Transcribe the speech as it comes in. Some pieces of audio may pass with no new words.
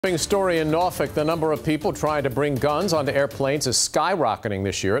Big story in Norfolk. The number of people trying to bring guns onto airplanes is skyrocketing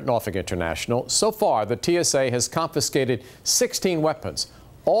this year at Norfolk International. So far, the TSA has confiscated 16 weapons.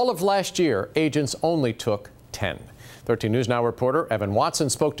 All of last year, agents only took 10. 13 News Now reporter Evan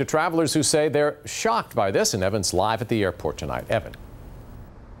Watson spoke to travelers who say they're shocked by this, and Evan's live at the airport tonight. Evan.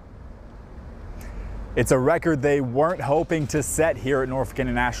 It's a record they weren't hoping to set here at Norfolk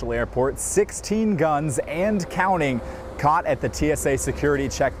International Airport. 16 guns and counting caught at the TSA security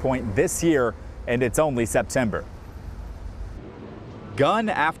checkpoint this year, and it's only September. Gun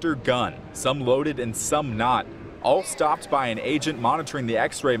after gun, some loaded and some not, all stopped by an agent monitoring the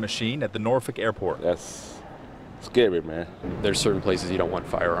X-ray machine at the Norfolk Airport. That's scary, man. There's certain places you don't want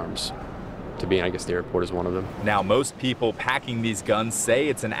firearms to be in. I guess the airport is one of them. Now, most people packing these guns say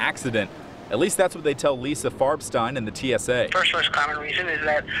it's an accident. At least that's what they tell Lisa Farbstein in the TSA. First most common reason is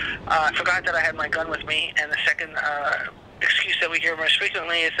that I forgot that I had my gun with me, and the second excuse that we hear most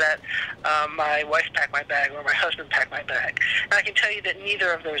frequently is that my wife packed my bag or my husband packed my bag. And I can tell you that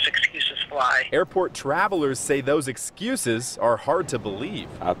neither of those excuses fly. Airport travelers say those excuses are hard to believe.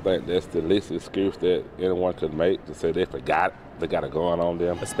 I think that's the least excuse that anyone could make to say they forgot they got a gun on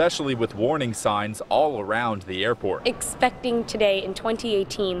them. Especially with warning signs all around the airport. Expecting today in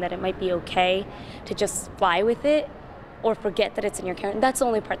 2018 that it might be okay to just fly with it or forget that it's in your carry-on, that's the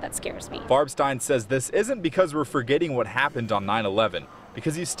only part that scares me. Farbstein says this isn't because we're forgetting what happened on 9/11,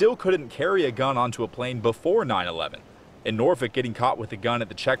 because you still couldn't carry a gun onto a plane before 9/11. In Norfolk, getting caught with a gun at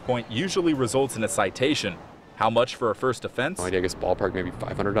the checkpoint usually results in a citation. How much for a first offense? I guess ballpark maybe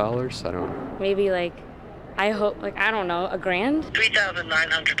 $500. I don't know. Maybe I hope, I don't know, $1,000?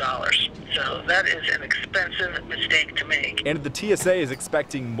 $3,900. So that is an expensive mistake to make. And the TSA is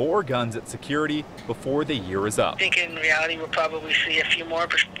expecting more guns at security before the year is up. I think in reality we'll probably see a few more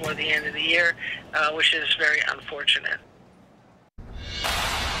before the end of the year, which is very unfortunate.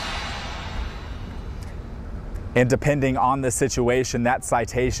 And depending on the situation, that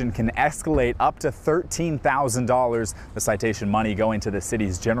citation can escalate up to $13,000. The citation money going to the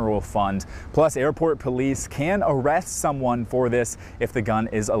city's general fund. Plus, airport police can arrest someone for this if the gun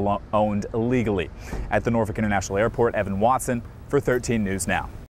is owned illegally. At the Norfolk International Airport, Evan Watson for 13 News Now.